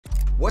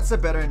What's a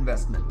better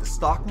investment, the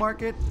stock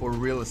market or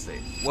real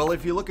estate? Well,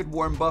 if you look at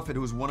Warren Buffett,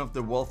 who's one of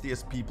the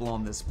wealthiest people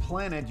on this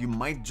planet, you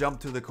might jump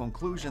to the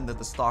conclusion that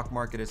the stock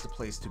market is the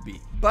place to be.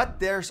 But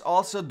there's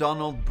also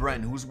Donald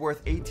Bren, who's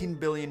worth $18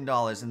 billion,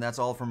 and that's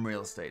all from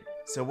real estate.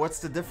 So what's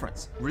the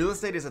difference? Real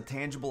estate is a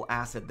tangible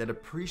asset that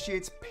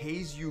appreciates,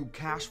 pays you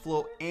cash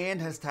flow, and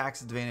has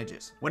tax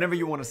advantages. Whenever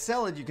you want to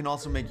sell it, you can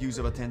also make use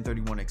of a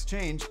 1031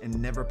 exchange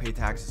and never pay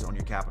taxes on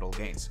your capital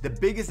gains. The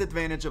biggest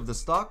advantage of the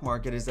stock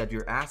market is that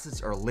your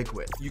assets are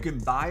liquid. You can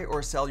buy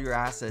or sell your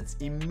assets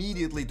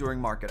immediately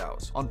during market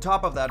hours. On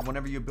top of that,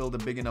 whenever you build a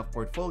big enough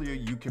portfolio,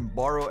 you can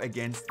borrow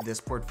against this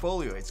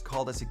portfolio. It's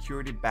called a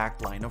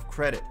security-backed line of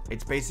credit.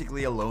 It's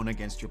basically a loan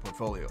against your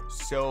portfolio.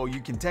 So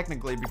you can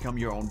technically become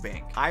your own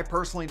bank. I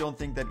personally don't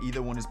think that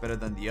either one is better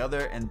than the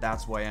other, and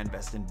that's why I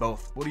invest in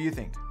both. What do you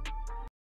think?